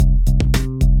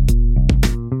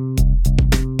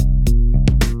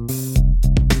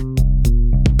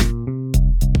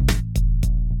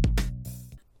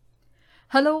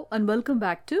Hello and welcome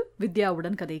back to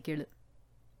வித்யாவுடன் கதை கேளு.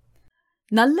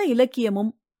 நல்ல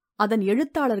இலக்கியமும் அதன்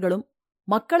எழுத்தாளர்களும்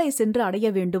மக்களை சென்று அடைய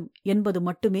வேண்டும் என்பது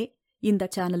மட்டுமே இந்த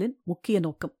சேனலின் முக்கிய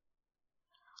நோக்கம்.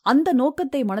 அந்த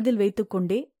நோக்கத்தை மனதில்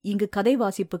வைத்துக்கொண்டே இங்கு கதை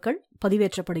வாசிப்புகள்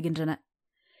பதிவேற்றப்படுகின்றன.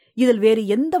 இதில் வேறு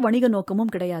எந்த வணிக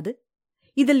நோக்கமும் கிடையாது.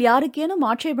 இதில் யாருக்கேனும்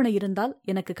ஆட்சேபனை இருந்தால்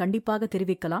எனக்கு கண்டிப்பாக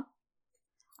தெரிவிக்கலாம்.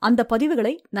 அந்த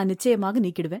பதிவுகளை நான் நிச்சயமாக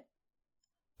நீக்கிடுவேன்.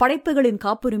 படைப்புகளின்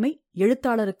காப்புரிமை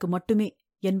எழுத்தாளருக்கு மட்டுமே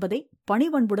என்பதை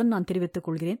பணிவன்புடன் நான் தெரிவித்துக்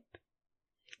கொள்கிறேன்.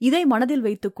 இதை மனதில்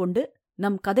வைத்துக்கொண்டு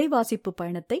நம் கதை வாசிப்பு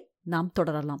பயணத்தை நாம்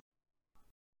தொடரலாம்.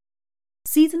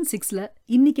 சீசன் 6ல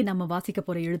இன்னைக்கு நம்ம வாசிக்க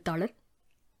போற எழுத்தாளர்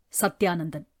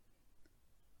சத்யானந்தன்.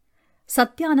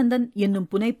 சத்யானந்தன் என்னும்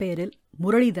புனைப்பெயரில்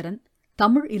முரளிதரன்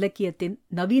தமிழ் இலக்கியத்தின்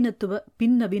நவீனத்துவ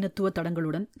பின்னவீனத்துவ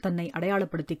தடங்களுடன் தன்னை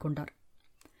அடையாளப்படுத்திக் கொண்டார்.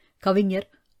 கவிஞர்,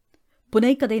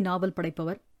 புனைக்கதை நாவல்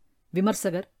படைப்பவர்,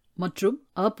 விமர்சகர் மற்றும்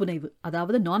அப்புனைவு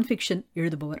அதாவது நான்-ஃபிக்ஷன்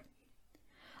எழுதுபவர்.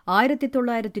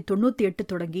 1998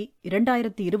 தொடங்கி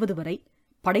 2020 வரை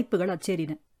படைப்புகள்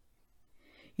அச்சேறின.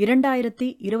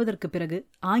 2020ற்கு பிறகு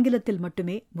ஆங்கிலத்தில்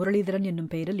மட்டுமே முரளிதரன்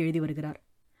என்னும் பெயரில் எழுதி வருகிறார்.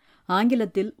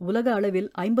 ஆங்கிலத்தில் உலக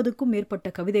அளவில் 50க்கும் மேற்பட்ட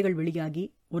கவிதைகள் வெளியாகி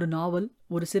ஒரு நாவல்,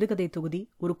 ஒரு சிறுகதை தொகுதி,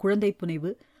 ஒரு குழந்தை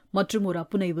புனைவு மற்றும் ஒரு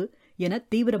அப்புனைவு என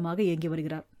தீவிரமாக இயங்கி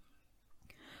வருகிறார்.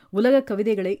 உலக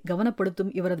கவிதைகளை கவனப்படுத்தும்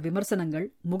இவரது விமர்சனங்கள்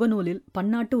முகநூலில்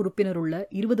பன்னாட்டு உறுப்பினருள்ள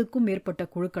 20க்கும் மேற்பட்ட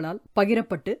குழுக்களால்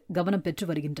பகிரப்பட்டு கவனம் பெற்று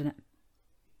வருகின்றன.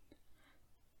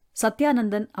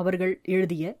 சத்யானந்தன் அவர்கள்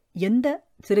எழுதிய எந்த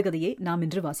சிறுகதையை நாம்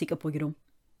இன்று வாசிக்கப் போகிறோம்?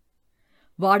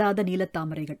 வாடாத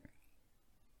நீலத்தாமரைகள்.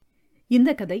 இந்த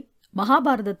கதை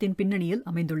மகாபாரதத்தின் பின்னணியில்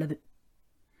அமைந்துள்ளது.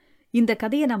 இந்த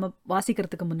கதையை நாம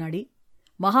வாசிக்கிறதுக்கு முன்னாடி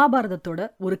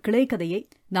மகாபாரதத்தோட ஒரு கிளை கதையை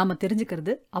நாம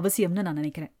தெரிஞ்சுக்கிறது அவசியம்னு நான்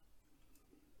நினைக்கிறேன்.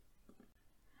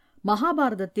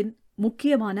 மகாபாரதத்தின்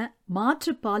முக்கியமான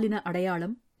மாற்று பாலின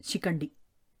அடையாளம் ஷிகண்டி.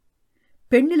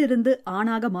 பெண்ணிலிருந்து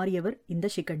ஆணாக மாறியவர் இந்த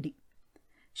ஷிகண்டி.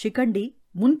 ஷிகண்டி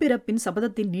முன்பிறப்பின்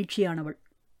சபதத்தின் நீட்சியானவள்.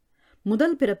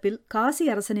 முதல் பிறப்பில் காசி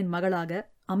அரசனின் மகளாக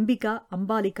அம்பிகா,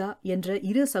 அம்பாலிகா என்ற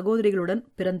 2 சகோதரிகளுடன்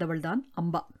பிறந்தவள்தான்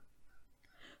அம்பா.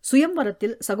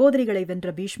 சுயம்வரத்தில் சகோதரிகளை வென்ற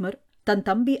பீஷ்மர் தன்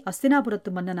தம்பி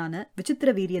அஸ்தினாபுரத்து மன்னனான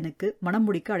விசித்திர வீரியனுக்கு மணம்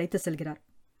முடிக்க அழைத்து செல்கிறார்.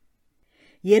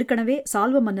 ஏற்கனவே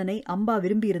சால்வ மன்னனை அம்பா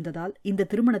விரும்பியிருந்ததால் இந்த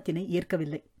திருமணத்தினை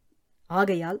ஏற்கவில்லை.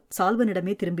 ஆகையால்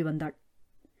சால்வனிடமே திரும்பி வந்தாள்.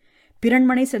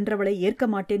 பிறன்மனை சென்றவளை ஏற்க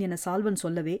மாட்டேன் என சால்வன்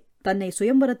சொல்லவே தன்னை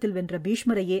சுயம்வரத்தில் வென்ற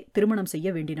பீஷ்மரையே திருமணம் செய்ய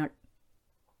வேண்டினாள்.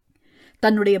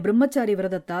 தன்னுடைய பிரம்மச்சாரி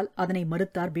விரதத்தால் அதனை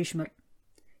மறுத்தார் பீஷ்மர்.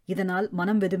 இதனால்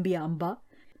மனம் வெதும்பிய அம்பா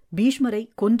பீஷ்மரை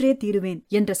கொன்றே தீருவேன்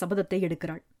என்ற சபதத்தை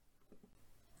எடுக்கிறாள்.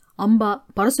 அம்பா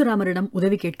பரசுராமரிடம்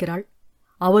உதவி கேட்கிறாள்.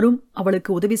 அவரும்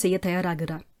அவளுக்கு உதவி செய்ய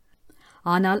தயாராகிறார்.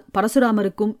 ஆனால்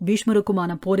பரசுராமருக்கும்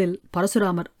பீஷ்மருக்குமான போரில்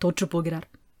பரசுராமர் தோற்றுப்போகிறார்.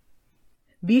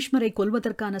 பீஷ்மரை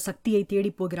கொல்வதற்கான சக்தியை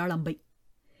தேடிப் போகிறாள் அம்பை.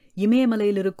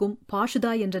 இமயமலையில் இருக்கும்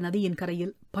பாஷுதா என்ற நதியின்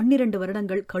கரையில் 12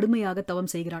 வருடங்கள் கடுமையாக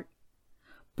தவம் செய்கிறாள்.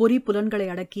 பொறி புலன்களை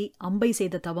அடக்கி அம்பை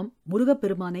செய்த தவம்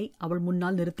முருகப்பெருமானை அவள்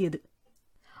முன்னால் நிறுத்தியது.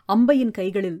 அம்பையின்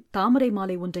கைகளில் தாமரை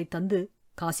மாலை ஒன்றை தந்து,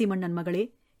 காசி மன்னன் மகளே,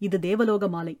 இது தேவலோக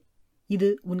மாலை.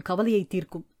 இது உன் கவலையை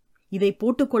தீர்க்கும். இதை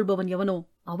போட்டுக்கொள்பவன் எவனோ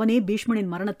அவனே பீஷ்மனின்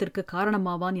மரணத்திற்கு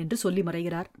காரணமாவான் என்று சொல்லி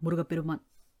மறைகிறார் முருகப்பெருமான்.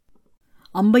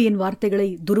 அம்பையின் வார்த்தைகளை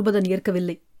துருபதன்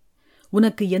ஏற்கவில்லை.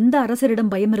 உனக்கு எந்த அரசரிடம்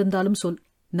பயம் இருந்தாலும் சொல்,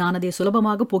 நான் அதை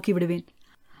சுலபமாக போக்கிவிடுவேன்.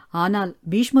 ஆனால்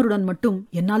பீஷ்மருடன் மட்டும்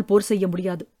என்னால் போர் செய்ய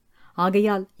முடியாது.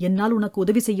 ஆகையால் என்னால் உனக்கு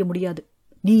உதவி செய்ய முடியாது.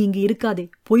 நீ இங்கு இருக்காதே,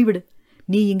 போய்விடு.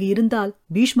 நீ இங்கு இருந்தால்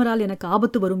பீஷ்மரால் எனக்கு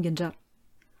ஆபத்து வரும் என்றார்.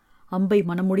 அம்பை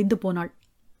மனம் முடிந்து போனாள்.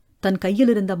 தன்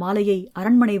கையில் இருந்த மாலையை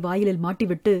அரண்மனை வாயிலில்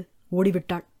மாட்டிவிட்டு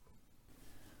ஓடிவிட்டாள்.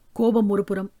 கோபம்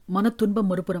ஒருபுறம், மனத்துன்பம்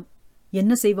ஒருபுறம்.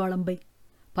 என்ன செய்வாள் அம்பை?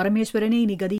 பரமேஸ்வரனே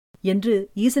நீ கதி என்று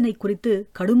ஈசனை குறித்து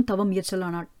கடும் தவம்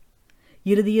இயற்றலானாள்.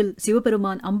 இறுதியில்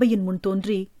சிவபெருமான் அம்பையின் முன்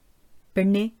தோன்றி,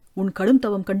 பெண்ணே, உன் கடும்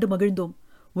தவம் கண்டு மகிழ்ந்தோம்.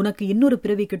 உனக்கு இன்னொரு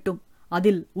பிறவி கிட்டும்.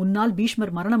 அதில் உன்னால்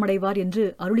பீஷ்மர் மரணமடைவார் என்று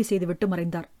அருளி செய்துவிட்டு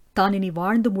மறைந்தார். தான் இனி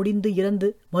வாழ்ந்து முடிந்து இறந்து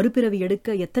மறுபிறவி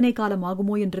எடுக்க எத்தனை காலம்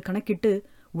ஆகுமோ என்று கணக்கிட்டு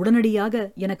உடனடியாக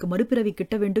எனக்கு மறுபிறவி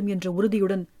கிட்ட வேண்டும் என்ற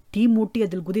உறுதியுடன் தீ மூட்டி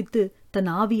அதில் குதித்து தன்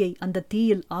ஆவியை அந்த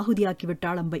தீயில்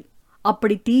ஆகுதியாக்கிவிட்டாள் அம்பை.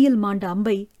 அப்படி தீயில் மாண்ட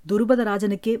அம்பை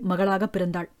துருபதராஜனுக்கே மகளாக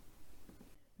பிறந்தாள்.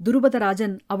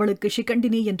 துருபதராஜன் அவளுக்கு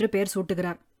ஷிகண்டினி என்று பெயர்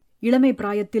சூட்டுகிறார். இளமை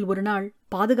பிராயத்தில் ஒரு நாள்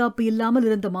பாதுகாப்பு இல்லாமல்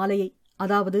இருந்த மாலையை,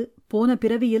 அதாவது போன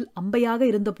பிறவியில் அம்பையாக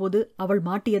இருந்தபோது அவள்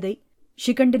மாட்டியதை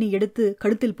ஷிகண்டினி எடுத்து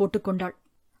கழுத்தில் போட்டுக்கொண்டாள்.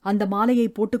 அந்த மாலையை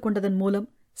போட்டுக்கொண்டதன் மூலம்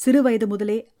சிறுவயது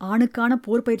முதலே ஆணுக்கான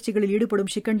போர் பயிற்சிகளில் ஈடுபடும்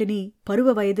ஷிகண்டினி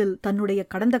பருவ வயதில் தன்னுடைய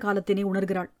கடந்த காலத்தினை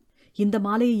உணர்கிறாள். இந்த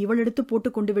மாலையை இவள் எடுத்து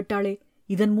போட்டுக்கொண்டு விட்டாளே,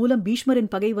 இதன் மூலம் பீஷ்மரின்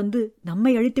பகை வந்து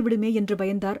நம்மை அழித்துவிடுமே என்று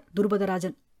பயந்தார்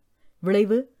துருபதராஜன்.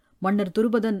 விளைவு, மன்னர்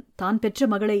துருபதன் தான் பெற்ற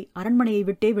மகளை அரண்மனையை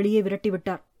விட்டே வெளியே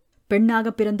விரட்டிவிட்டார். பெண்ணாக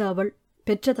பிறந்த அவள்,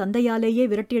 பெற்ற தந்தையாலேயே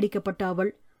விரட்டியடிக்கப்பட்ட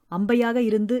அவள், அம்பையாக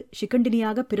இருந்து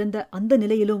சிகண்டினியாக பிறந்த அந்த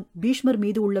நிலையிலும் பீஷ்மர்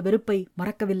மீது உள்ள வெறுப்பை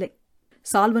மறக்கவில்லை.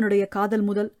 சால்வனுடைய காதல்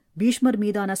முதல் பீஷ்மர்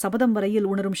மீதான சபதம் வரையில்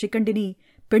உணரும் சிகண்டினி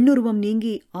பெண்ணுருவம்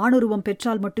நீங்கி ஆணுருவம்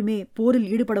பெற்றால் மட்டுமே போரில்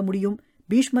ஈடுபட முடியும்,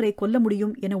 பீஷ்மரை கொல்ல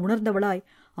முடியும் என உணர்ந்தவளாய்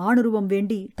ஆணுருவம்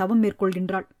வேண்டி தவம்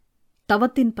மேற்கொள்கின்றாள்.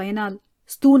 தவத்தின் பயனால்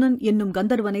ஸ்தூனன் என்னும்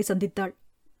கந்தர்வனை சந்தித்தாள்.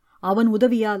 அவன்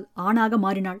உதவியால் ஆணாக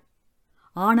மாறினாள்.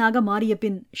 ஆணாக மாறிய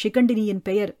பின் சிகண்டினியின்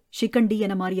பெயர் சிகண்டி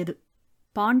என மாறியது.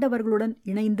 பாண்டவர்களுடன்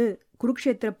இணைந்து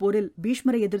குருக்ஷேத்திர போரில்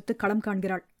பீஷ்மரை எதிர்த்து களம்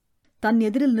காண்கிறாள். தன்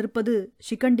எதிரில் நிற்பது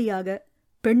சிகண்டியாக,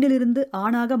 பெண்ணிலிருந்து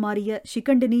ஆணாக மாறிய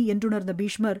சிகண்டினி என்றுணர்ந்த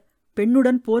பீஷ்மர்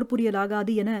பெண்ணுடன் போர்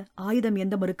புரியலாகாது என ஆயுதம்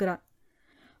ஏந்த மறுக்கிறார்.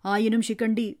 ஆயினும்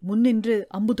சிகண்டி முன்னின்று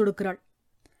அம்பு தொடுக்கிறாள்.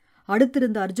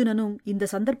 அடுத்திருந்த அர்ஜுனனும் இந்த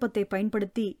சந்தர்ப்பத்தை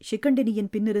பயன்படுத்தி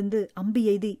சிகண்டினியின் பின்னிருந்து அம்பி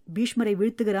எய்தி பீஷ்மரை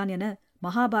வீழ்த்துகிறான் என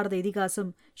மகாபாரத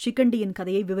இதிகாசம் சிகண்டியின்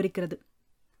கதையை விவரிக்கிறது.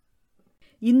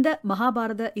 இந்த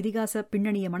மகாபாரத இதிகாச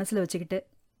பின்னணியை மனசுல வச்சுக்கிட்டு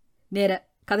நேர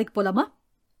கதைக்கு போலாமா?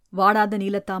 வாடாத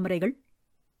நீலத்தாமரைகள்.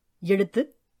 எழுத்து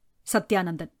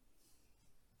சத்யானந்தன்.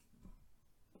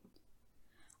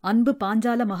 அன்பு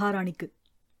பாஞ்சால மகாராணிக்கு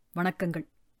வணக்கங்கள்.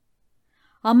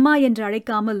 அம்மா என்று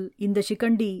அழைக்காமல் இந்த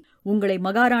சிகண்டி உங்களை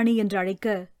மகாராணி என்று அழைக்க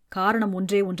காரணம்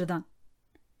ஒன்றே ஒன்றுதான்.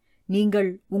 நீங்கள்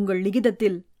உங்கள்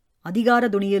லிகிதத்தில் அதிகார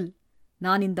துணியில்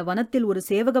நான் இந்த வனத்தில் ஒரு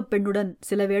சேவகப் பெண்ணுடன்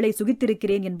சில வேளை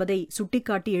சுகித்திருக்கிறேன் என்பதை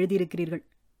சுட்டிக்காட்டி எழுதியிருக்கிறீர்கள்.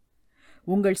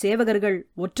 உங்கள் சேவகர்கள்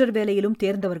ஒற்றர் வேலையிலும்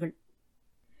தேர்ந்தவர்கள்.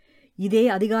 இதே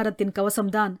அதிகாரத்தின்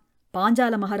கவசம்தான்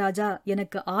பாஞ்சால மகாராஜா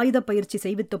எனக்கு ஆயுத பயிற்சி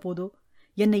செய்வித்த போதோ,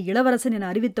 என்னை இளவரசன் என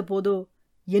அறிவித்த போதோ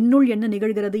என்னுள் என்ன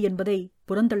நிகழ்கிறது என்பதை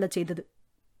புறந்தள்ளச் செய்தது.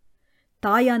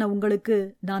 தாயான உங்களுக்கு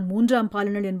நான் 3ஆம்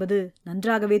பாலினள் என்பது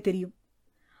நன்றாகவே தெரியும்.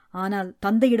 ஆனால்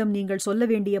தந்தையிடம் நீங்கள் சொல்ல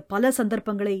வேண்டிய பல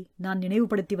சந்தர்ப்பங்களை நான்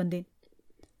நினைவுபடுத்தி வந்தேன்.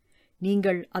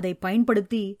 நீங்கள் அதை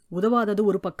பயன்படுத்தி உதவாதது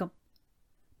ஒரு பக்கம்.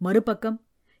 மறுபக்கம்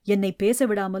என்னை பேச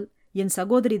விடாமல், என்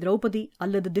சகோதரி திரௌபதி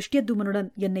அல்லது திஷ்யத்யுமனுடன்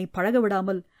என்னை பழக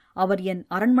விடாமல் அவர் என்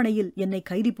அரண்மனையில் என்னை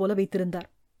கைதி போல வைத்திருந்தார்.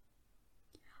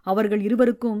 அவர்கள்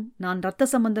இருவருக்கும் நான் இரத்த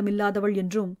சம்பந்தம் இல்லாதவள்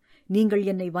என்றும் நீங்கள்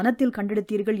என்னை வனத்தில்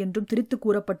கண்டெடுத்தீர்கள் என்றும் திரித்து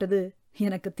கூறப்பட்டது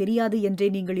எனக்கு தெரியாது என்றே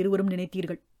நீங்கள் இருவரும்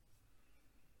நினைத்தீர்கள்.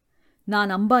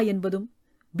 நான் அம்பா என்பதும்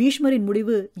பீஷ்மரின்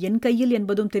முடிவு என் கையில்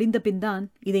என்பதும் தெரிந்த பின்தான்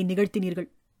இதை நிகழ்த்தினீர்கள்.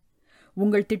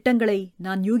 உங்கள் திட்டங்களை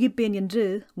நான் யூகிப்பேன் என்று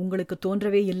உங்களுக்கு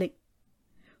தோன்றவே இல்லை.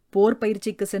 போர்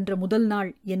பயிற்சிக்கு சென்ற முதல் நாள்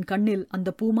என் கண்ணில் அந்த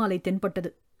பூமாலை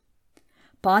தென்பட்டது.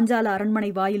 பாஞ்சால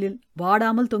அரண்மனை வாயிலில்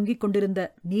வாடாமல் தொங்கிக் கொண்டிருந்த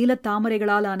நீலத்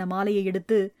தாமரைகளாலான மாலையை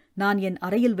எடுத்து நான் என்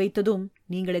அறையில் வைத்ததும்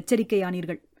நீங்கள்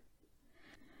எச்சரிக்கையானீர்கள்.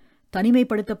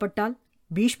 தனிமைப்படுத்தப்பட்டால்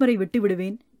பீஷ்மரை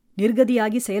விட்டுவிடுவேன்,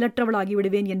 நிர்கதியாகி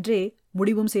செயலற்றவளாகிவிடுவேன் என்றே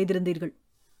முடிவும் செய்திருந்தீர்கள்.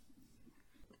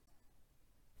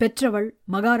 பெற்றவள்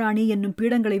மகாராணி என்னும்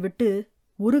பீடங்களை விட்டு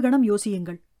ஒரு கணம்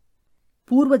யோசியுங்கள்.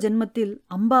 பூர்வ ஜென்மத்தில்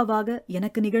அம்பாவாக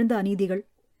எனக்கு நிகழ்ந்த அநீதிகள்,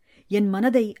 என்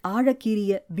மனதை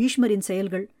ஆழக்கீறிய பீஷ்மரின்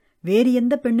செயல்கள் வேறு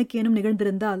எந்த பெண்ணுக்கேனும்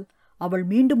நிகழ்ந்திருந்தால் அவள்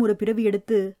மீண்டும் ஒரு பிறவி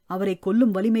எடுத்து அவரை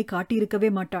கொல்லும் வலிமை காட்டியிருக்கவே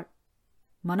மாட்டாள்.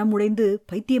 மனம் உடைந்து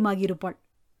பைத்தியமாகியிருப்பாள்.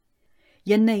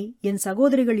 என்னை என்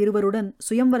சகோதரிகள் இருவருடன்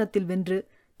சுயம்வரத்தில் வென்று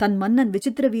தன் மன்னன்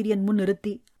விசித்திரவீரியன் முன்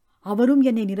நிறுத்தி அவரும்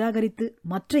என்னை நிராகரித்து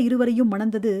மற்ற இருவரையும்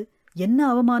மணந்தது என்ன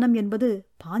அவமானம் என்பது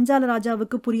பாஞ்சால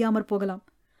ராஜாவுக்கு புரியாமற் போகலாம்.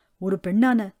 ஒரு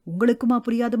பெண்ணான உங்களுக்குமா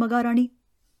புரியாது மகாராணி?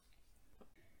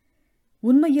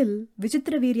 உண்மையில்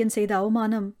விசித்திரவீரியன் செய்த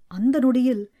அவமானம் அந்த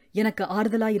நொடியில் எனக்கு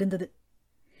ஆறுதலாயிருந்தது.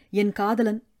 என்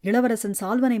காதலன் இளவரசன்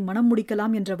சால்வனை மணம்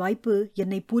முடிக்கலாம் என்ற வாய்ப்பு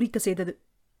என்னை பூரிக்க செய்தது.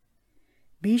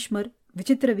 பீஷ்மர்,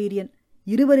 விசித்திரவீரியன்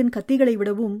இருவரின் கத்திகளை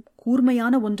விடவும்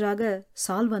கூர்மையான ஒன்றாக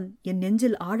சால்வன் என்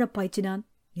நெஞ்சில் ஆழப்பாய்ச்சினான்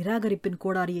நிராகரிப்பின்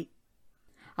கோடாரியை.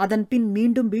 அதன் பின்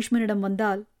மீண்டும் பீஷ்மனிடம்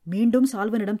வந்தால் மீண்டும்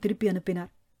சால்வனிடம் திருப்பி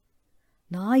அனுப்பினார்.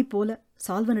 நாய் போல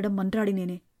சால்வனிடம்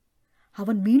மன்றாடினேனே,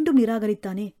 அவன் மீண்டும்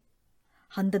நிராகரித்தானே.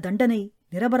 அந்த தண்டனை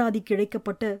நிரபராதிக்கு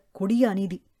இழைக்கப்பட்ட கொடிய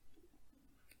அநீதி.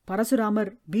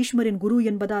 பரசுராமர் பீஷ்மரின் குரு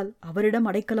என்பதால் அவரிடம்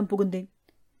அடைக்கலம் புகுந்தேன்.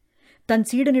 தன்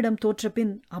சீடனிடம் தோற்ற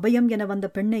பின் அபயம் என வந்த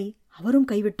பெண்ணை அவரும்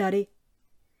கைவிட்டாரே.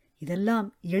 இதெல்லாம்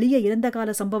எளிய இறந்த கால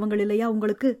சம்பவங்கள் இல்லையா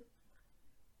உங்களுக்கு?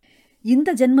 இந்த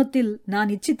ஜென்மத்தில் நான்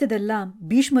இச்சித்ததெல்லாம்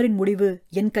பீஷ்மரின் முடிவு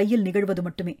என் கையில் நிகழ்வது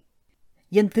மட்டுமே.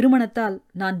 என் திருமணத்தால்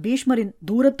நான் பீஷ்மரின்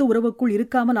தூரத்து உறவுக்குள்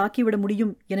இருக்காமல் ஆக்கிவிட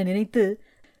முடியும் என நினைத்து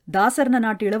தாசர்ண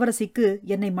நாட்டு இளவரசிக்கு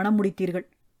என்னை மணம் முடித்தீர்கள்.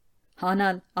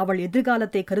 ஆனால் அவள்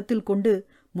எதிர்காலத்தை கருத்தில் கொண்டு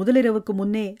முதலிரவுக்கு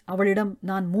முன்னே அவளிடம்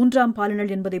நான் 3ஆம்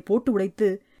பாலினள் என்பதை போட்டு உடைத்து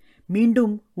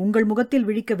மீண்டும் உங்கள் முகத்தில்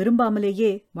விழிக்க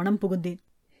விரும்பாமலேயே மனம் புகுந்தேன்.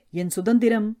 என்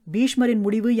சுதந்திரம் பீஷ்மரின்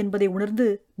முடிவு என்பதை உணர்ந்து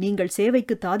நீங்கள்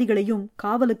சேவைக்கு தாதிகளையும்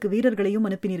காவலுக்கு வீரர்களையும்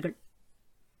அனுப்பினீர்கள்.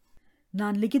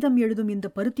 நான் லிகிதம் எழுதும் இந்த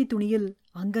பருத்தி துணியில்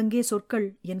அங்கங்கே சொற்கள்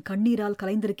என் கண்ணீரால்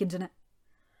கலைந்திருக்கின்றன.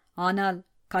 ஆனால்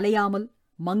கலையாமல்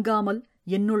மங்காமல்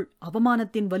என்னுள்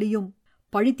அவமானத்தின் வலியும்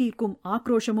பழி தீர்க்கும்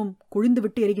ஆக்ரோஷமும்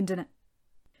குழிந்துவிட்டு எரிகின்றன.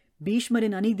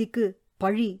 பீஷ்மரின் அநீதிக்கு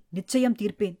பழி நிச்சயம்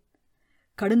தீர்ப்பேன்.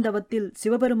 கடுந்தவத்தில்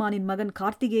சிவபெருமானின் மகன்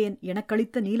கார்த்திகேயன்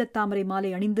எனக்களித்த நீலத்தாமரை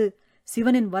மாலை அணிந்து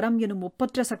சிவனின் வரம் எனும்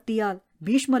ஒப்பற்ற சக்தியால்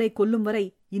பீஷ்மரை கொல்லும் வரை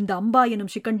இந்த அம்பா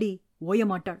எனும் சிக்கண்டி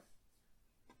ஓயமாட்டாள்.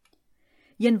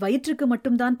 என் வயிற்றுக்கு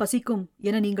மட்டும்தான் பசிக்கும்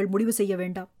என நீங்கள் முடிவு செய்ய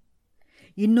வேண்டாம்.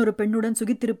 இன்னொரு பெண்ணுடன்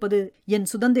சுகித்திருப்பது என்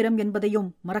சுதந்திரம் என்பதையும்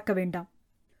மறக்க வேண்டாம்.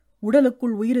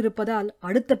 உடலுக்குள் உயிர் இருப்பதால்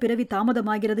அடுத்த பிறவி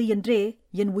தாமதமாகிறது என்றே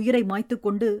என் உயிரை மாய்த்து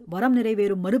கொண்டு வரம்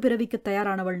நிறைவேறும் மறுபிறவிக்கு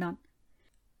தயாரானவள் நான்.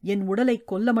 என் உடலை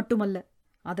கொல்ல மட்டுமல்ல,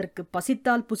 அதற்கு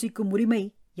பசித்தால் புசிக்கும் உரிமை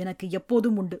எனக்கு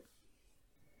எப்போதும் உண்டு.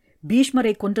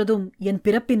 பீஷ்மரை கொன்றதும் என்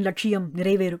பிறப்பின் லட்சியம்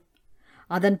நிறைவேறும்.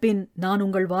 அதன்பின் நான்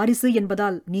உங்கள் வாரிசு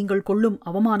என்பதால் நீங்கள் கொள்ளும்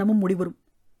அவமானமும் முடிவுறும்.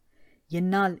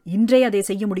 என்னால் இன்றே அதை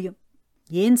செய்ய முடியும்.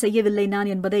 ஏன் செய்யவில்லை நான்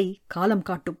என்பதை காலம்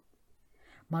காட்டும்.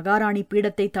 மகாராணி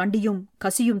பீடத்தை தாண்டியும்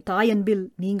கசியும் தாயன்பில்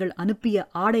நீங்கள் அனுப்பிய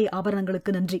ஆடை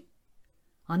ஆபரணங்களுக்கு நன்றி.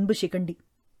 அன்பு சிகண்டி.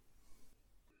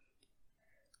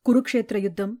 குருக்ஷேத்திர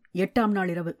யுத்தம் 8ஆம்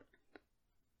நாள் இரவு.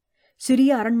 சிறிய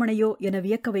அரண்மனையோ என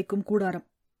வியக்க வைக்கும் கூடாரம்.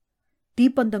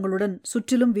 தீப்பந்தங்களுடன்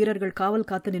சுற்றிலும் வீரர்கள் காவல்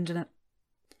காத்து நின்றனர்.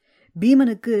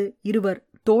 பீமனுக்கு இருவர்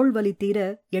தோள் வலி தீர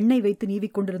எண்ணெய் வைத்து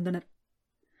நீவிக் கொண்டிருந்தனர்.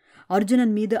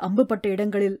 அர்ஜுனன் மீது அம்புப்பட்ட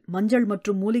இடங்களில் மஞ்சள்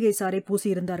மற்றும் மூலிகை சாறை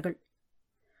பூசியிருந்தார்கள்.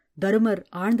 தருமர்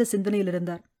ஆழ்ந்த சிந்தனையில்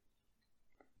இருந்தார்.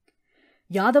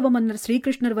 யாதவ மன்னர்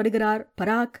ஸ்ரீகிருஷ்ணர் வருகிறார்,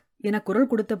 பராக் என குரல்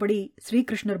கொடுத்தபடி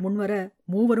ஸ்ரீகிருஷ்ணர் முன்வர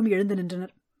மூவரும் எழுந்து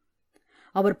நின்றனர்.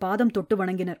 அவர் பாதம் தொட்டு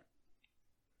வணங்கினர்.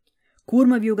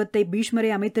 கூர்ம வியூகத்தை பீஷ்மரே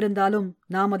அமைத்திருந்தாலும்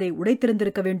நாம் அதை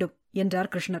உடைத்திருந்திருக்க வேண்டும்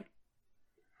என்றார் கிருஷ்ணர்.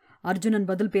 அர்ஜுனன்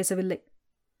பதில் பேசவில்லை.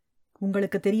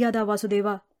 உங்களுக்கு தெரியாதா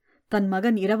வாசுதேவா, தன்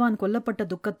மகன் இரவான் கொல்லப்பட்ட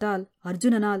துக்கத்தால்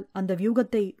அர்ஜுனனால் அந்த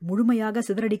வியூகத்தை முழுமையாக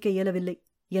சிதறடிக்க இயலவில்லை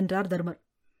என்றார் தர்மர்.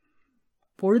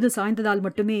 பொழுது சாய்ந்ததால்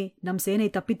மட்டுமே நம் சேனை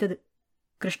தப்பித்தது,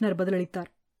 கிருஷ்ணர் பதிலளித்தார்.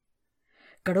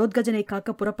 கடோத்கஜனை காக்க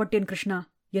புறப்பட்டேன் கிருஷ்ணா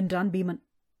என்றான் பீமன்.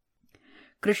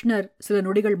 கிருஷ்ணர் சில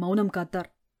நொடிகள் மௌனம் காத்தார்.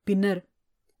 பின்னர்,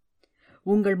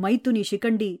 உங்கள் மைத்துனி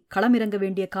சிகண்டி களமிறங்க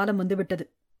வேண்டிய காலம் வந்துவிட்டது.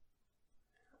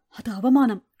 அது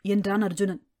அவமானம் என்றான்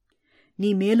அர்ஜுனன். நீ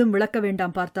மேலும் விளக்க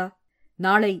வேண்டாம் பார்த்தா.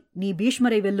 நாளை நீ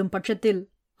பீஷ்மரை வெல்லும் பட்சத்தில்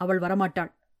அவள்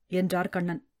வரமாட்டாள் என்றார்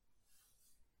கண்ணன்.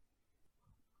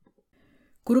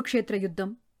 குருக்ஷேத்திர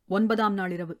யுத்தம் 9ஆம்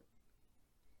நாள் இரவு.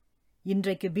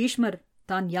 இன்றைக்கு பீஷ்மர்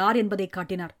தான் யார் என்பதை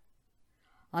காட்டினார்.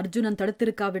 அர்ஜுனன்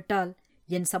தடுத்திருக்காவிட்டால்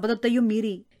என் சபதத்தையும்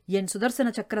மீறி என் சுதர்சன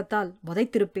சக்கரத்தால்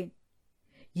வதைத்திருப்பேன்.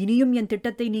 இனியும் என்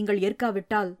திட்டத்தை நீங்கள்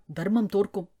ஏற்காவிட்டால் தர்மம்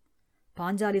தோற்கும்.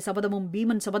 பாஞ்சாலி சபதமும்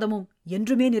பீமன் சபதமும்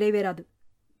என்றுமே நிறைவேறாது.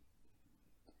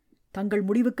 தங்கள்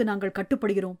முடிவுக்கு நாங்கள்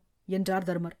கட்டுப்படுகிறோம் என்றார்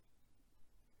தர்மர்.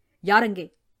 யாரெங்கே?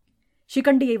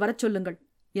 சிகண்டியை வரச் சொல்லுங்கள்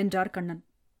என்றார் கண்ணன்.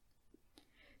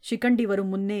 சிகண்டி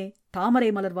வரும் முன்னே தாமரை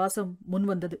மலர் வாசம்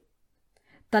முன்வந்தது.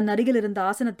 தன் அருகில் இருந்த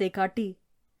ஆசனத்தை காட்டி,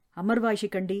 அமர்வாய்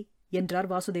சிகண்டி என்றார்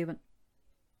வாசுதேவன்.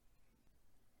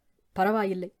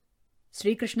 பரவாயில்லை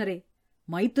ஸ்ரீகிருஷ்ணரே,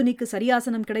 மைத்துனிக்கு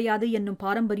சரியாசனம் கிடையாது என்னும்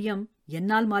பாரம்பரியம்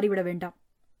என்னால் மாறிவிட வேண்டாம்.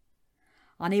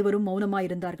 அனைவரும்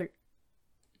மௌனமாயிருந்தார்கள்.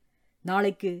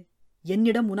 நாளைக்கு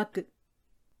என்னிடம் உனக்கு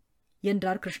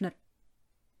என்றார் கிருஷ்ணர்.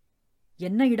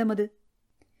 என்ன இடமது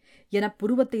எனப்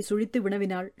புருவத்தை சுழித்து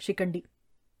வினவினாள் சிகண்டி.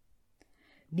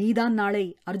 நீதான் நாளை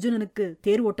அர்ஜுனனுக்கு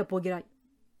தேர் ஓட்டப் போகிறாய்.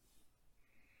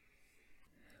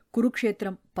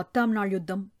 குருக்ஷேத்திரம் 10ஆம் நாள்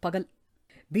யுத்தம் பகல்.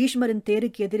 பீஷ்மரின்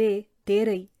தேருக்கு எதிரே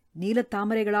தேரை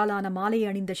நீலத்தாமரைகளாலான மாலையை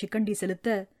அணிந்த சிகண்டி செலுத்த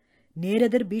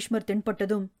நேரெதிர் பீஷ்மர்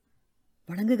தென்பட்டதும்,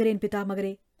 வணங்குகிறேன்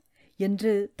பிதாமகரே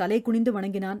என்று தலை குனிந்து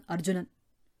வணங்கினான் அர்ஜுனன்.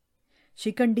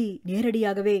 சிகண்டி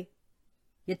நேரடியாகவே,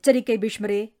 எச்சரிக்கை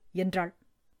பீஷ்மரே என்றாள்.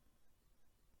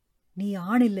 நீ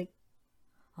ஆணில்லை.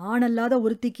 ஆணல்லாத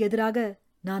ஒருத்திக்கு எதிராக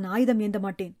நான் ஆயுதம் ஏந்த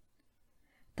மாட்டேன்.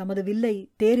 தமது வில்லை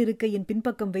தேர் இருக்கையின்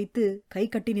பின்பக்கம் வைத்து கை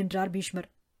கட்டி நின்றார் பீஷ்மர்.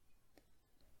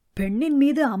 பெண்ணின்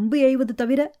மீது அம்பு எய்வது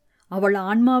தவிர அவள்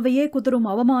ஆன்மாவையே குதறும்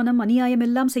அவமானம்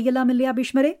அநியாயமெல்லாம் செய்யலாம் இல்லையா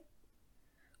பீஷ்மரே?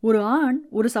 ஒரு ஆண்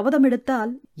ஒரு சபதம்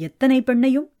எடுத்தால் எத்தனை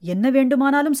பெண்ணையும் என்ன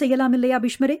வேண்டுமானாலும் செய்யலாம் இல்லையா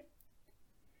பீஷ்மரே?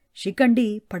 சிகண்டி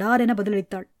படாரென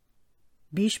பதிலளித்தாள்.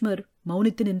 பீஷ்மர்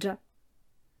மௌனித்து நின்றார்.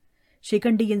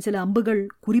 சிகண்டியின் சில அம்புகள்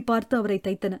குறிப்பார்த்து அவரை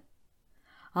தைத்தன.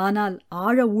 ஆனால்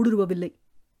ஆழ ஊடுருவவில்லை.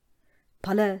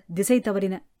 பல திசை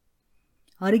தவறின.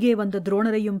 அருகே வந்த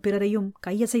துரோணரையும் பிறரையும்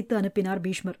கையசைத்து அனுப்பினார்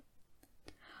பீஷ்மர்.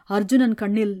 அர்ஜுனன்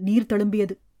கண்ணில் நீர்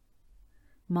தழும்பியது.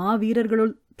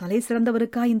 மாவீரர்களுள் தலை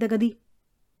சிறந்தவருக்கா இந்த கதி?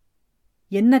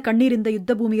 என்ன கண்ணீர் இந்த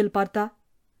யுத்த பூமியில் பார்த்தா?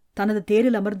 தனது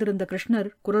தேரில் அமர்ந்திருந்த கிருஷ்ணர்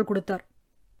குரல் கொடுத்தார்.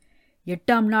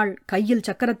 8ஆம் நாள் கையில்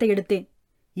சக்கரத்தை எடுத்தேன்.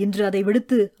 இன்று அதை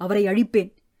விடுத்து அவரை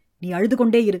அழிப்பேன். நீ அழுது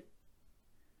கொண்டே இரு.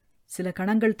 சில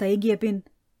கணங்கள் தயங்கிய பின்,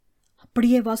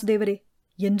 அப்படியே வாசுதேவரே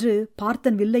என்று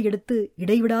பார்த்தன் வில்லை எடுத்து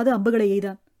இடைவிடாத அம்புகளை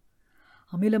எய்தான்.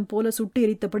 அமிலம் போல சுட்டு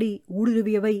எரித்தபடி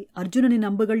ஊடுருவியவை அர்ஜுனனின்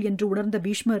அம்புகள் என்று உணர்ந்த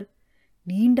பீஷ்மர்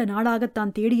நீண்ட நாளாகத்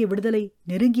தான் தேடிய விடுதலை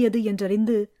நெருங்கியது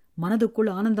என்றறிந்து மனதுக்குள்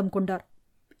ஆனந்தம் கொண்டார்.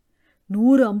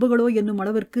 100 அம்புகளோ என்னும்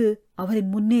அளவிற்கு அவரின்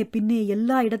முன்னே பின்னே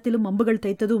எல்லா இடத்திலும் அம்புகள்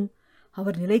தைத்ததும்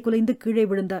அவர் நிலை குலைந்து கீழே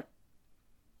விழுந்தார்.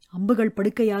 அம்புகள்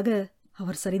படுக்கையாக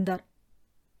அவர் சரிந்தார்.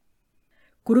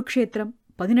 குருக்ஷேத்திரம்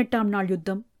 18ஆம் நாள்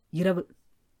யுத்தம் இரவு.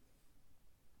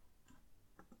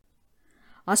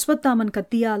 அஸ்வத்தாமன்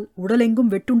கத்தியால் உடலெங்கும்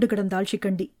வெட்டுண்டு கிடந்தாள்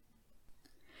சிக்கண்டி.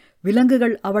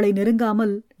 விலங்குகள் அவளை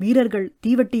நெருங்காமல் வீரர்கள்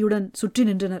தீவட்டியுடன் சுற்றி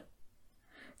நின்றனர்.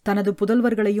 தனது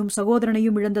புதல்வர்களையும்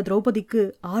சகோதரனையும் இழந்த திரௌபதிக்கு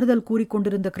ஆறுதல்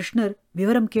கூறிக்கொண்டிருந்த கிருஷ்ணர்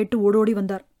விவரம் கேட்டு ஓடோடி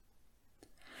வந்தார்.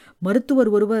 மருத்துவர்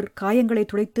ஒருவர் காயங்களை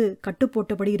துடைத்து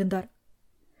கட்டுப்போட்டபடி இருந்தார்.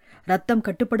 ரத்தம்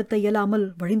கட்டுப்படுத்த இயலாமல்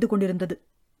வழிந்து கொண்டிருந்தது.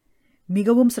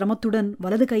 மிகவும் சிரமத்துடன்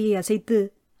வலது கையை அசைத்து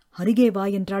அருகே வா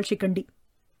என்றாள் சிக்கண்டி.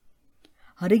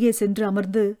 அருகே சென்று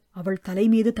அமர்ந்து அவள்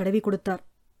தலைமீது தடவி கொடுத்தார்.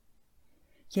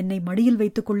 என்னை மடியில்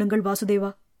வைத்துக் கொள்ளுங்கள்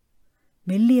வாசுதேவா,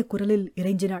 மெல்லிய குரலில்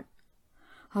இறைஞ்சினாள்.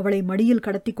 அவளை மடியில்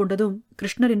கடத்தி கொண்டதும்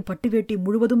கிருஷ்ணரின் பட்டுவேட்டி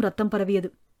முழுவதும் ரத்தம் பரவியது.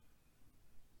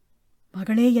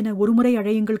 மகளே என ஒருமுறை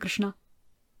அழையுங்கள் கிருஷ்ணா.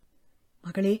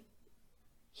 மகளே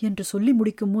என்று சொல்லி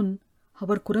முடிக்கும் முன்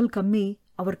அவர் குரல் கம்மி,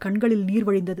 அவர் கண்களில் நீர்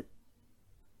வழிந்தது.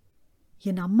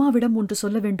 என் அம்மாவிடம் ஒன்று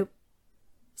சொல்ல வேண்டும்,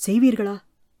 செய்வீர்களா?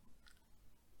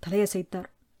 தலையசைத்தார்.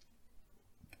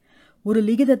 ஒரு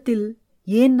லிகிதத்தில்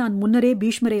ஏன் நான் முன்னரே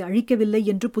பீஷ்மரை அழிக்கவில்லை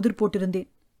என்று புதிர் போட்டிருந்தேன்.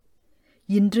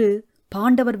 இன்று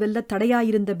பாண்டவர் வெல்ல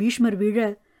தடையாயிருந்த பீஷ்மர் வீழ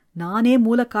நானே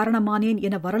மூல காரணமானேன்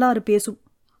என வரலாறு பேசும்,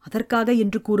 அதற்காக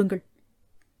என்று கூறுங்கள்.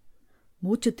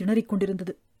 மூச்சு திணறிக்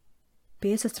கொண்டிருந்தது.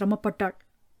 பேச சிரமப்பட்டாள்.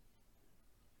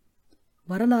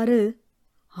 வரலாறு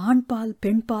ஆண்பால்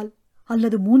பெண்பால்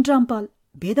அல்லது 3ஆம் பால்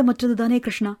பேதமற்றதுதானே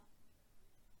கிருஷ்ணா?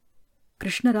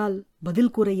 கிருஷ்ணரால்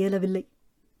பதில் கூற இயலவில்லை.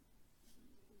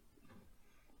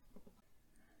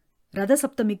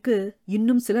 ரதசப்தமிக்கு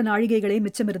இன்னும் சில நாழிகைகளே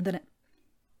மிச்சமிருந்தன.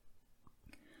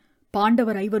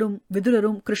 பாண்டவர் 5வரும்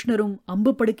விதுரரும் கிருஷ்ணரும்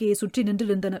அம்பு படுக்கையை சுற்றி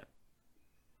நின்றிருந்தனர்.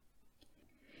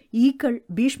 ஈக்கள்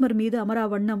பீஷ்மர் மீது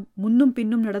அமராவண்ணம் முன்னும்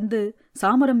பின்னும் நடந்து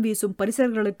சாமரம் வீசும்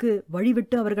பரிசர்களுக்கு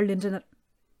வழிவிட்டு அவர்கள் நின்றனர்.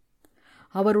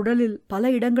 அவர் உடலில்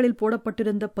பல இடங்களில்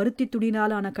போடப்பட்டிருந்த பருத்தி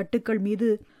துணியினாலான கட்டுக்கள் மீது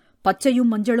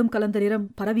பச்சையும் மஞ்சளும் கலந்த நிறம்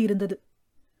பரவியிருந்தது.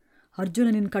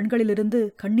 அர்ஜுனனின் கண்களிலிருந்து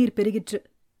கண்ணீர் பெருகிற்று.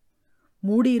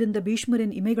 மூடியிருந்த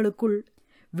பீஷ்மரின் இமைகளுக்குள்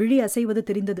விழி அசைவது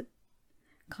தெரிந்தது.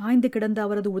 காய்ந்து கிடந்த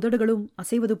அவரது உதடுகளும்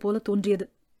அசைவது போல தோன்றியது.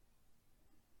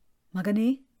 மகனே,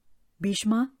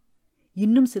 பீஷ்மா,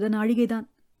 இன்னும் சில நாழிகைதான்.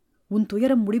 உன்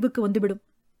துயரம் முடிவுக்கு வந்துவிடும்.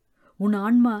 உன்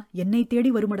ஆன்மா என்னை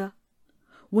தேடி வருமடா.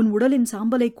 உன் உடலின்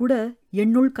சாம்பலை கூட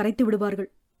என்னுள் கரைத்து விடுவார்கள்.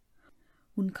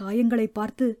 உன் காயங்களை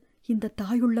பார்த்து இந்த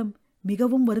தாயுள்ளம்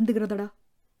மிகவும் வருந்துகிறதடா.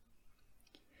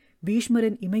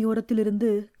 பீஷ்மரின் இமையோரத்திலிருந்து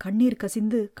கண்ணீர்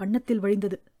கசிந்து கன்னத்தில்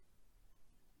வழிந்தது.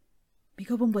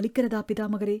 மிகவும் வலிக்கிறதா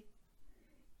பிதாமகரே?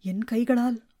 என்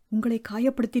கைகளால் உங்களை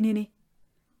காயப்படுத்தினேனே,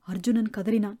 அர்ஜுனன்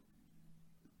கதறினான்.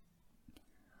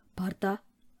 பார்த்தா,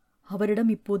 அவரிடம்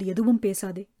இப்போது எதுவும்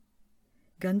பேசாதே.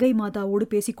 கங்கை மாதாவோடு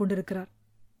பேசிக் கொண்டிருக்கிறார்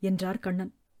என்றார்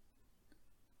கண்ணன்.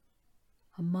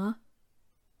 அம்மா,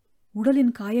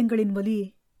 உடலின் காயங்களின் வலி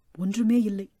ஒன்றுமே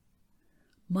இல்லை.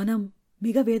 மனம்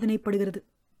மிக வேதனைப்படுகிறது.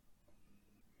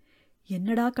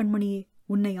 என்னடா கண்மணியே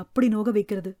உன்னை அப்படி நோக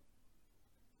வைக்கிறது?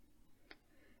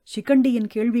 சிகண்டியின்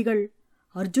கேள்விகள்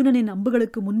அர்ஜுனனின்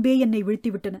அம்புகளுக்கு முன்பே என்னை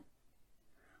வீழ்த்திவிட்டன.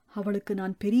 அவளுக்கு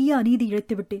நான் பெரிய அநீதி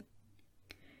இழைத்துவிட்டேன்.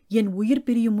 என் உயிர்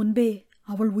பிரியும் முன்பே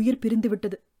அவள் உயிர்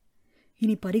பிரிந்துவிட்டது.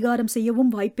 இனி பரிகாரம்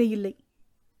செய்யவும் வாய்ப்பே இல்லை.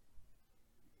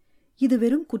 இது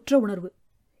வெறும் குற்ற உணர்வு.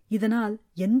 இதனால்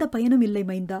எந்த பயனும் இல்லை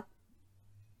மைந்தா.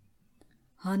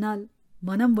 ஆனால்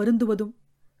மனம் வருந்துவதும்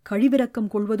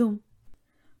கழிவிரக்கம் கொள்வதும்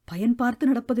பயன் பார்த்து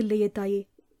நடப்பதில்லையே தாயே.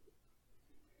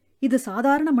 இது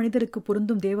சாதாரண மனிதருக்கு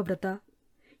பொருந்தும் தேவவிரதா.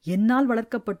 என்னால்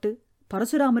வளர்க்கப்பட்டு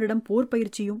பரசுராமரிடம் போர்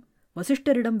பயிற்சியும்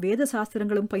வசிஷ்டரிடம் வேத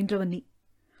சாஸ்திரங்களும் பயின்றவன் நீ.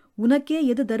 உனக்கே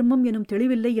எது தர்மம் எனும்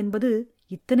தெளிவில்லை என்பது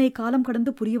இத்தனை காலம்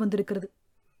கடந்து புரிய வந்திருக்கிறது.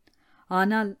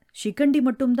 ஆனால் சிகண்டி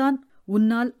மட்டும்தான்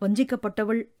உன்னால்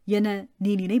வஞ்சிக்கப்பட்டவள் என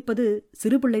நீ நினைப்பது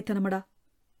சிறுபிள்ளைத்தனமடா.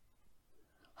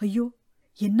 ஐயோ,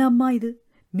 என்ன அம்மா இது?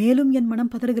 மேலும் என்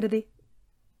மனம் பதறுகிறதே.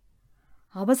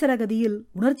 அவசரகதியில்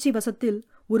உணர்ச்சி வசத்தில்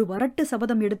ஒரு வரட்டு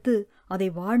சபதம் எடுத்து அதை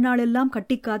வாழ்நாளெல்லாம்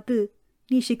கட்டிக்காத்து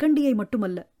நீ சிகண்டியை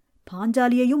மட்டுமல்ல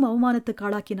பாஞ்சாலியையும் அவமானத்துக்கு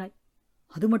ஆளாக்கினாய்.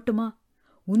 அது மட்டுமா?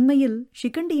 உண்மையில்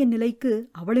சிகண்டியின் நிலைக்கு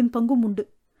அவளின் பங்கும் உண்டு.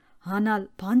 ஆனால்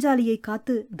பாஞ்சாலியை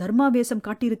காத்து தர்மாவேசம்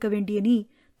காட்டியிருக்க வேண்டிய நீ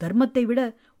தர்மத்தை விட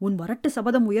உன் வரட்டு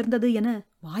சபதம் உயர்ந்தது என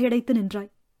வாயடைத்து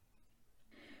நின்றாய்.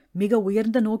 மிக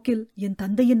உயர்ந்த நோக்கில் என்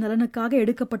தந்தையின் நலனுக்காக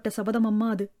எடுக்கப்பட்ட சபதம் அம்மா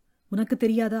அது. உனக்கு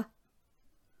தெரியாதா?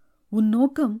 உன்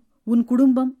நோக்கம் உன்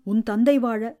குடும்பம் உன் தந்தை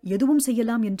வாழ எதுவும்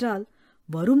செய்யலாம் என்றால்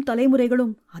வரும்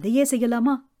தலைமுறைகளும் அதையே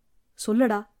செய்யலாமா?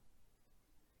 சொல்லடா.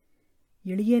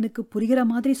 எளியேனுக்கு புரிகிற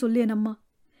மாதிரி சொல்லேன் அம்மா.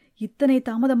 இத்தனை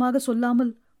தாமதமாக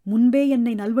சொல்லாமல் முன்பே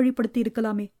என்னை நல்வழிப்படுத்தி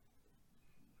இருக்கலாமே.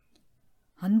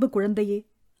 அன்பு குழந்தையே,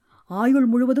 ஆயுள்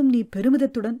முழுவதும் நீ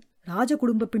பெருமிதத்துடன் ராஜ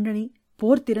குடும்ப பின்னணி,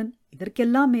 போர்த்திறன்,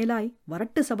 இதற்கெல்லாம் மேலாய்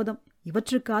வரட்டு சபதம்,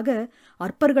 இவற்றுக்காக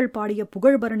அற்பர்கள் பாடிய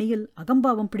புகழ்பரணியில்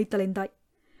அகம்பாவம் பிடித்தலைந்தாய்.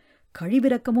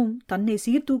 கழிவிரக்கமும் தன்னை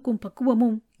சீர்தூக்கும்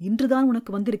பக்குவமும் இன்றுதான்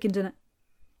உனக்கு வந்திருக்கின்றன.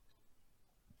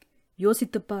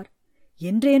 யோசித்துப்பார்.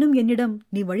 என்றேனும் என்னிடம்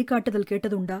நீ வழிகாட்டுதல்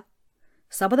கேட்டதுண்டா?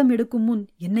 சபதம் எடுக்கும் முன்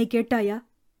என்னை கேட்டாயா?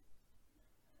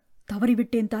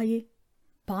 தவறிவிட்டேன் தாயே.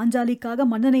 பாஞ்சாலிக்காக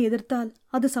மன்னனை எதிர்த்தால்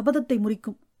அது சபதத்தை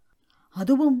முறிக்கும்.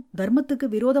 அதுவும் தர்மத்துக்கு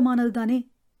விரோதமானதுதானே.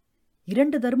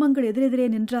 2 தர்மங்கள் எதிரெதிரே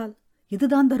நின்றால்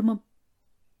இதுதான் தர்மம்.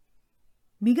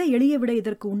 மிக எளிய விடை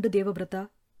இதற்கு உண்டு தேவவிரதா.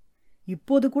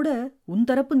 இப்போது கூட உன்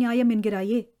தரப்பு நியாயம்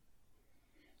என்கிறாயே.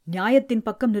 நியாயத்தின்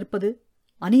பக்கம் நிற்பது,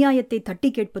 அநியாயத்தை தட்டி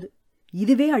கேட்பது,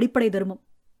 இதுவே அடிப்படை தர்மம்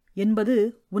என்பது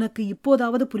உனக்கு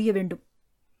இப்போதாவது புரிய வேண்டும்.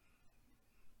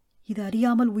 இது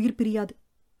அறியாமல் உயிர் பிரியாது.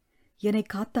 என்னை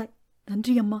காத்தாய்,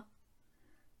 நன்றி அம்மா.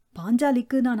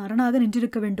 பாஞ்சாலிக்கு நான் அரணாக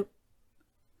நின்றிருக்க வேண்டும்.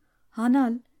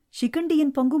 ஆனால்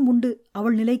ஷிகண்டியின் பங்கும் உண்டு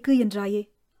அவள் நிலைக்கு என்றாயே,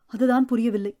 அதுதான்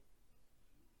புரியவில்லை.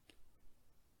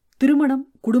 திருமணம்,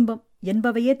 குடும்பம்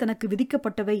என்பவையே தனக்கு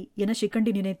விதிக்கப்பட்டவை என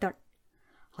ஷிகண்டி நினைத்தாள்.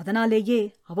 அதனாலேயே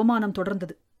அவமானம்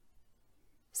தொடர்ந்தது.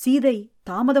 சீதை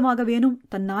தாமதமாகவேனும்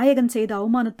தன் நாயகன் செய்த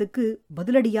அவமானத்துக்கு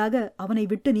பதிலடியாக அவனை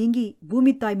விட்டு நீங்கி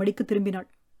பூமித்தாய் மடிக்கு திரும்பினாள்.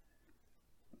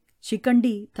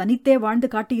 ஷிகண்டி தனித்தே வாழ்ந்து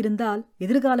காட்டியிருந்தால்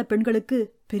எதிர்கால பெண்களுக்கு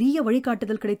பெரிய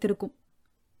வழிகாட்டுதல் கிடைத்திருக்கும்.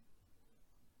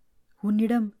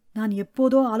 உன்னிடம் நான்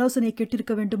எப்போதோ ஆலோசனை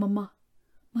கேட்டிருக்க வேண்டும் அம்மா.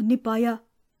 மன்னிப்பாயா?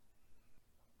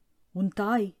 உன்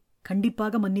தாய்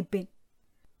கண்டிப்பாக மன்னிப்பேன்.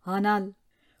 ஆனால்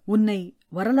உன்னை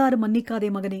வரலாறு மன்னிக்காதே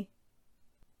மகனே.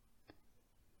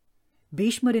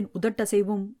 பீஷ்மரின்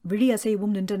உதட்டசைவும் விழி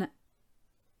அசைவும் நின்றன.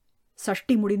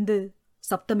 சஷ்டி முடிந்து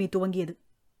சப்தமி துவங்கியது.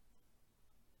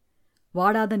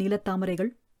 வாடாத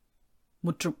நீலத்தாமரைகள்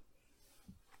முற்றும்.